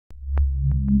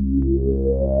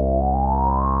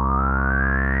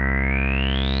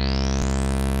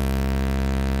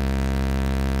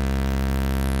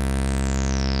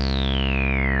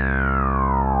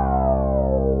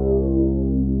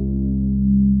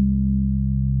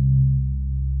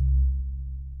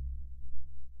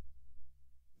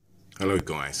Hello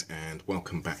guys, and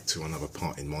welcome back to another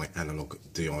part in my analog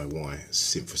DIY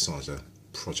synthesizer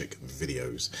project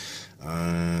videos.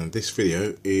 This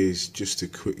video is just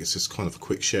it's just kind of a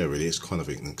quick share really. It's kind of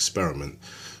an experiment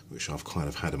which I've kind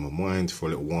of had in my mind for a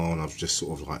little while, and I've just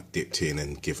sort of like dipped in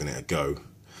and given it a go.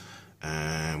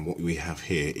 And what we have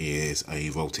here is a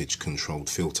voltage controlled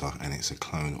filter, and it's a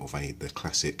clone of the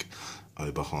classic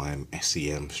Oberheim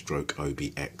SEM stroke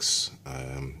OBX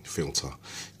filter.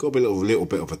 Got a little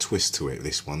bit of a twist to it,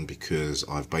 this one, because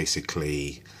I've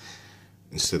basically,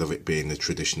 instead of it being the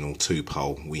traditional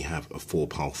 2-pole, we have a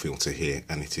 4-pole filter here,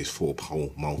 and it is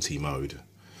 4-pole multi-mode.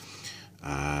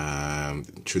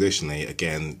 Traditionally,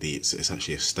 again, it's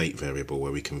actually a state variable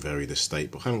where we can vary the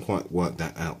state, but I haven't quite worked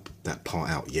that part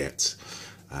out yet.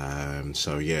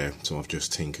 So yeah, so I've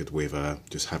just tinkered with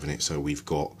just having it so we've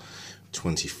got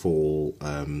 24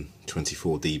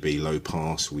 dB low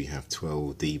pass, we have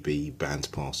 12 dB band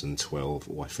pass, and 12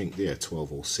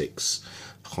 or 6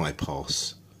 high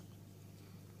pass.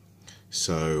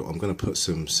 So I'm going to put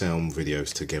some sound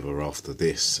videos together after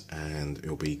this, and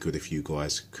it'll be good if you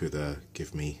guys could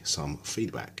give me some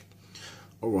feedback.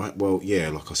 Alright, well yeah,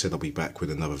 like I said, I'll be back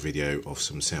with another video of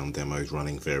some sound demos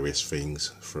running various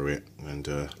things through it, and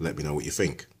let me know what you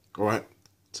think. Alright,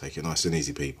 take it nice and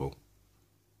easy, people.